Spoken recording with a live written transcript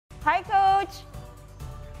Hi, Coach.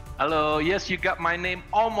 Hello. Yes, you got my name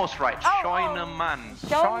almost right. Scheunemann.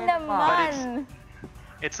 Scheunemann.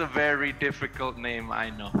 It's a very difficult name,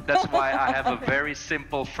 I know. That's why I have a very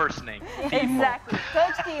simple first name. Timo. Exactly.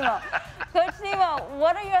 Coach Timo. Coach Timo,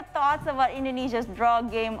 what are your thoughts about Indonesia's draw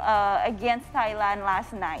game against Thailand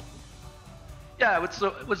last night? Yeah,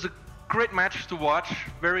 it was a great match to watch.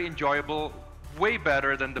 Very enjoyable. Way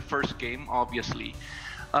better than the first game, obviously.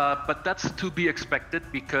 But that's to be expected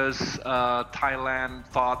because Thailand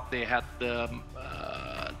thought they had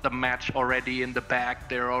the match already in the bag.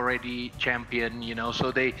 They're already champion, you know.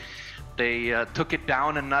 So they took it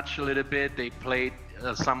down a notch a little bit. They played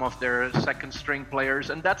some of their second string players,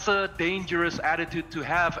 and that's a dangerous attitude to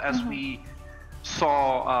have, as we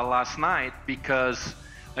saw last night, because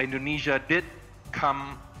Indonesia did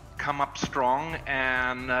come up strong,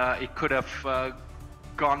 and it could have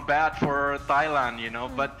gone bad for Thailand, you know.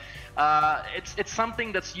 But it's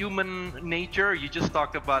something that's human nature. You just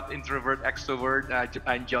talked about introvert, extrovert.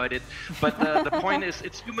 I enjoyed it, but the point is,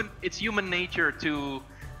 it's human nature to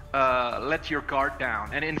let your guard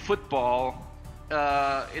down. And in football,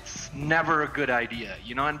 it's never a good idea,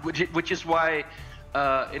 you know. And which is why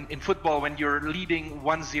in football, when you're leading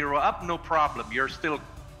 1-0 up, no problem. You're still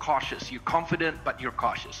cautious. You're confident, but you're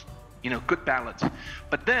cautious. You know, good balance.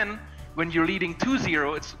 But then when you're leading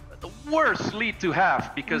 2-0, it's the worst lead to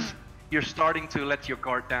have, because you're starting to let your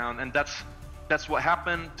guard down, and that's what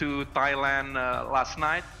happened to Thailand last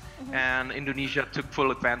night, and Indonesia took full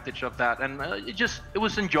advantage of that, and it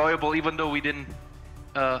was enjoyable, even though we didn't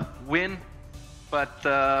win, but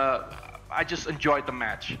I just enjoyed the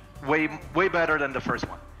match way better than the first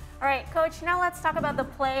one. All right, Coach. Now let's talk about the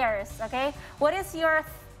players. Okay, what is your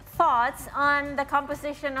thoughts on the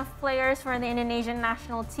composition of players for the Indonesian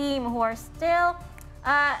national team who are still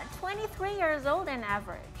 23 years old in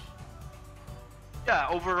average? Yeah,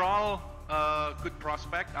 overall, good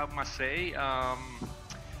prospect, I must say.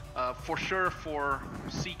 For sure for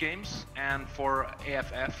SEA Games and for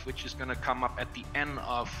AFF, which is going to come up at the end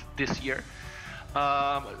of this year,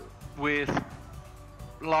 with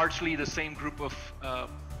largely the same group of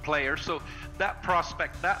players. So that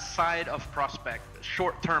prospect, that side of prospect,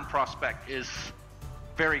 short-term prospect, is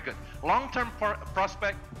very good. Long-term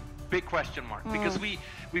prospect, big question mark, because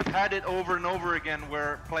we've had it over and over again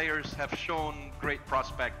where players have shown great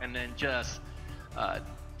prospect and then just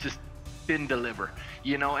didn't deliver,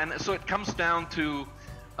 you know. And so it comes down to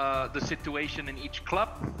the situation in each club,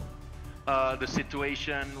 the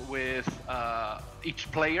situation with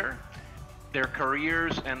each player, their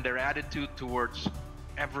careers and their attitude towards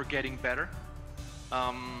ever getting better.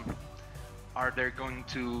 Are they going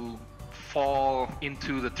to fall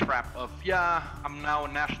into the trap of, yeah, I'm now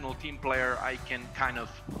a national team player, I can kind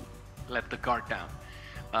of let the guard down?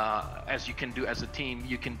 As you can do as a team,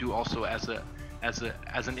 you can do also as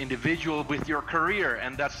an individual with your career,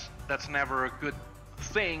 and that's never a good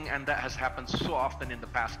thing, and that has happened so often in the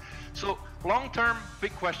past. So long-term,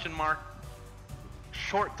 big question mark.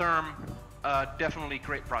 Short-term, definitely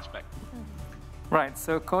great prospect. Right,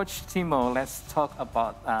 so Coach Timo, let's talk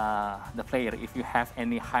about the player. If you have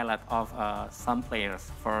any highlight of some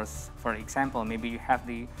players, for example, maybe you have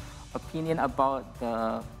the opinion about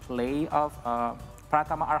the play of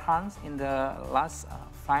Pratama Arhans in the last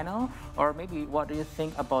final, or maybe what do you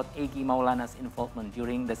think about Egy Maulana's involvement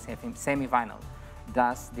during the semi-final?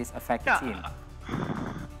 Does this affect the team?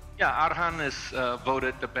 Yeah, Arhan is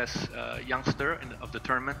voted the best youngster of the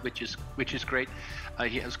tournament, which is great.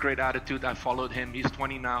 He has great attitude. I followed him. He's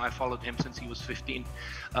 20 now. I followed him since he was 15.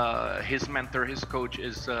 His mentor, his coach,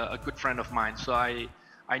 is a good friend of mine. So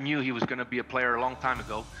I knew he was going to be a player a long time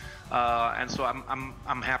ago, and so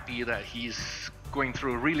I'm happy that he's going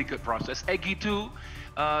through a really good process. Egy too.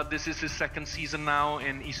 This is his second season now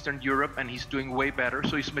in Eastern Europe, and he's doing way better,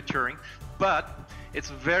 so he's maturing. But it's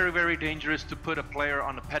very, very dangerous to put a player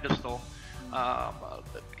on a pedestal.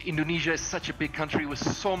 Indonesia is such a big country with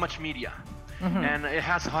so much media. And it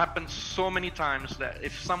has happened so many times that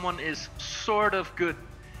if someone is sort of good,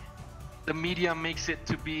 the media makes it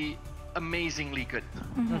to be amazingly good.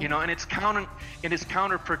 You know, and it's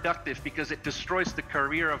counterproductive because it destroys the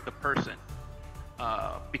career of the person.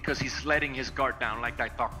 Because he's letting his guard down, like I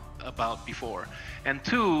talked about before. And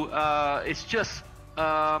two, it's just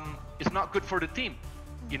it's not good for the team,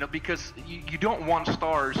 you know, because you don't want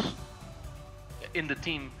stars in the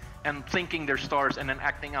team and thinking they're stars and then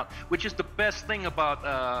acting out, which is the best thing about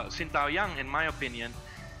Sintayong, in my opinion,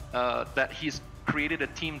 that he's created a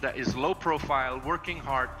team that is low profile, working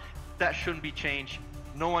hard. That shouldn't be changed.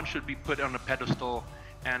 No one should be put on a pedestal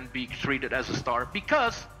and be treated as a star,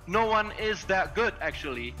 because no one is that good,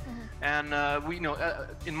 actually. And we know,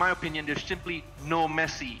 in my opinion, there's simply no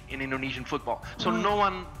Messi in Indonesian football. So no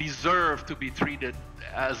one deserves to be treated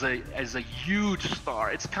as a huge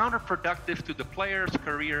star. It's counterproductive to the player's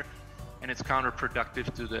career, and it's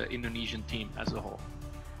counterproductive to the Indonesian team as a whole.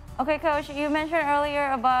 Okay, Coach, you mentioned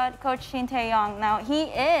earlier about Coach Shin Tae-yong. Now, he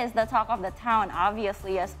is the talk of the town,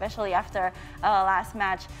 obviously, especially after last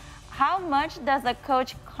match. How much does a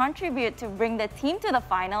coach contribute to bring the team to the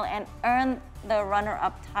final and earn the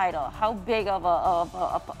runner-up title? How big of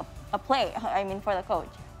a play, I mean, for the coach?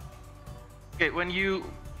 Okay, when you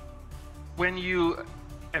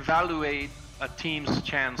evaluate a team's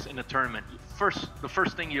chance in a tournament, the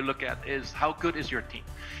first thing you look at is how good is your team,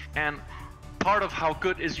 and part of how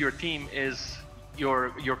good is your team is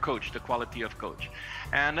your coach, the quality of coach,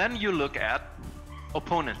 and then you look at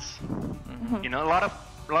opponents. You know, a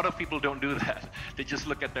lot of people don't do that. They just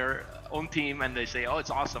look at their own team and they say, oh,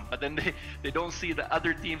 it's awesome. But then they don't see that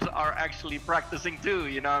other teams are actually practicing too,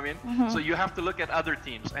 you know what I mean? So you have to look at other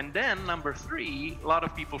teams. And then number 3, a lot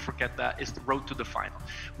of people forget that, is the road to the final.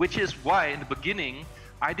 Which is why in the beginning,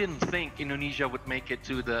 I didn't think Indonesia would make it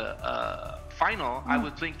to the final. I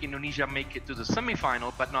would think Indonesia make it to the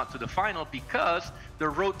semifinal, but not to the final, because the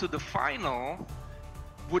road to the final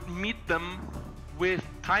would meet them with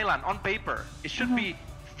Thailand on paper. It should be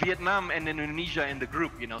Vietnam and Indonesia in the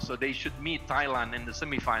group, you know, so they should meet Thailand in the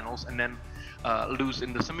semifinals and then lose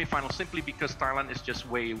in the semifinals, simply because Thailand is just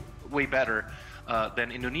way better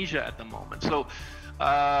than Indonesia at the moment. So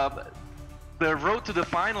the road to the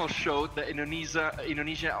final showed that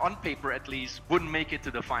Indonesia on paper at least wouldn't make it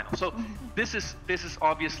to the final. So this is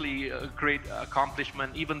obviously a great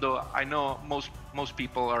accomplishment, even though I know most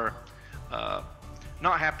people are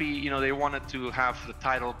not happy, you know, they wanted to have the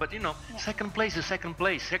title, but you know, second place is second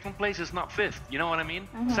place. Second place is not 5th, you know what I mean?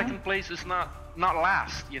 Second place is not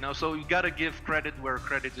last, you know, so you got to give credit where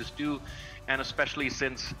credit is due, and especially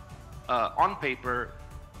since on paper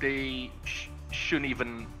they shouldn't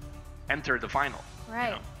even enter the final. Right.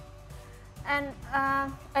 You know?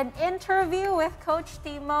 And an interview with Coach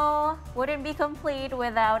Timo wouldn't be complete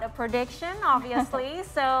without a prediction, obviously.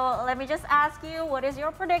 So let me just ask you, what is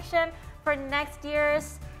your prediction for next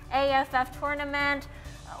year's AFF tournament?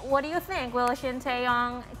 What do you think? Will Shin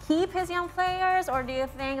Tae-yong keep his young players, or do you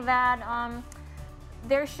think that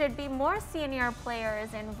there should be more senior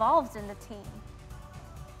players involved in the team?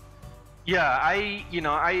 Yeah,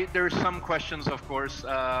 there's some questions, of course.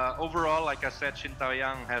 Overall, like I said, Shin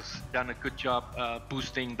Tae-yong has done a good job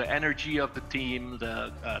boosting the energy of the team,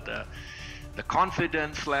 the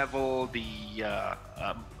confidence level, the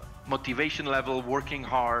motivation level, working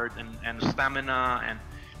hard, and stamina, and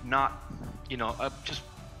not, just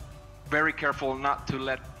very careful not to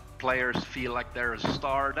let players feel like they're a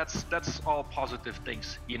star. That's all positive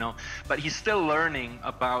things, But he's still learning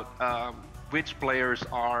about which players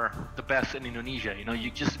are the best in Indonesia.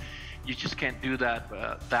 You just can't do that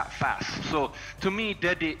that fast. So to me,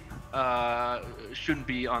 Dedi shouldn't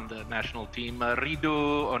be on the national team.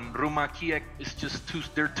 Rido and Rumah Kiek is just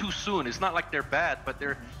they're too soon. It's not like they're bad, but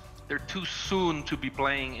they're too soon to be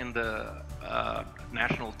playing in the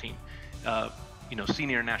national team,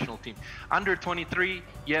 senior national team. Under 23,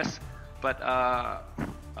 yes, but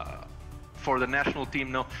for the national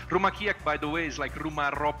team, no. Rumah Kiek, by the way, is like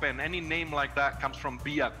Rumah Ropen. Any name like that comes from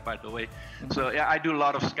Biak, by the way. So yeah, I do a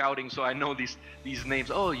lot of scouting, so I know these names.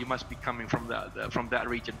 Oh, you must be coming from that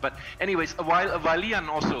region. But anyways, Valian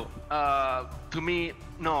also, to me,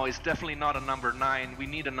 no, it's definitely not a number 9. We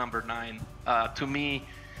need a number 9. To me,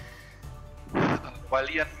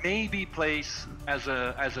 Valian maybe plays as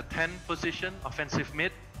a 10 position, offensive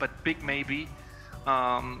mid, but big maybe.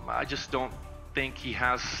 I just don't think he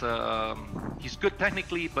has. He's good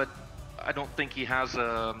technically, but I don't think he has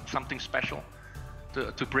something special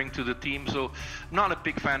to bring to the team. So, not a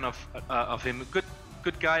big fan of him.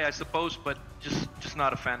 Good guy, I suppose, but just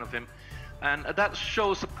not a fan of him. And that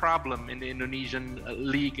shows a problem in the Indonesian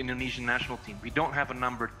league, Indonesian national team. We don't have a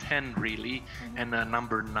number 10 really, and a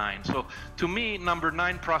number 9. So to me, number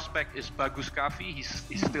 9 prospect is Bagus Kavi.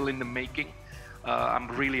 He's still in the making. I'm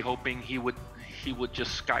really hoping he would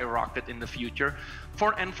just skyrocket in the future.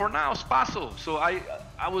 For now, Spaso. So I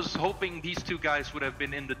was hoping these two guys would have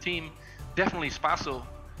been in the team. Definitely Spaso.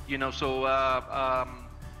 So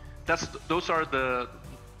those are the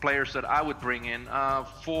players that I would bring in.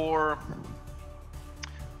 For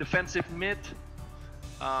defensive mid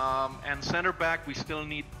and center back, we still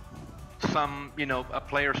need some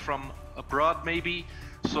players from abroad maybe.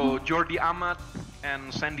 So Jordi Amat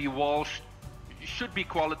and Sandy Walsh should be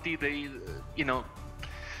quality. They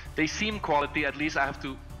seem quality. At least I have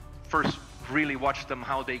to first really watch them,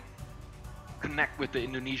 how they connect with the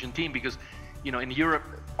Indonesian team, because in Europe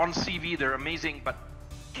on CV they're amazing, but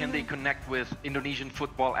can they connect with Indonesian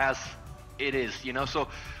football as it is? So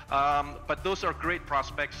but those are great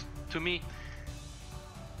prospects. To me,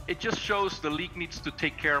 it just shows the league needs to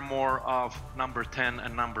take care more of number 10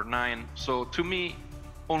 and number 9. So to me,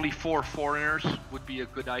 only 4 foreigners would be a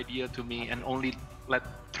good idea to me, and only let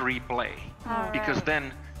 3 play. Because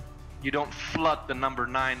then you don't flood the number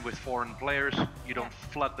 9 with foreign players, you don't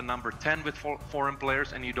flood the number 10 with foreign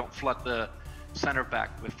players, and you don't flood the center back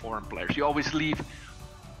with foreign players. You always leave,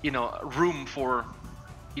 room for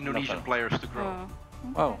Indonesian players to grow.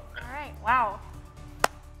 Oh. All right, wow.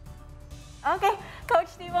 Okay, Coach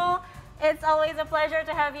Timo, it's always a pleasure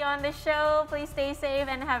to have you on the show. Please stay safe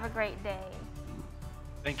and have a great day.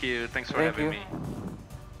 Thank you. Thanks for having me.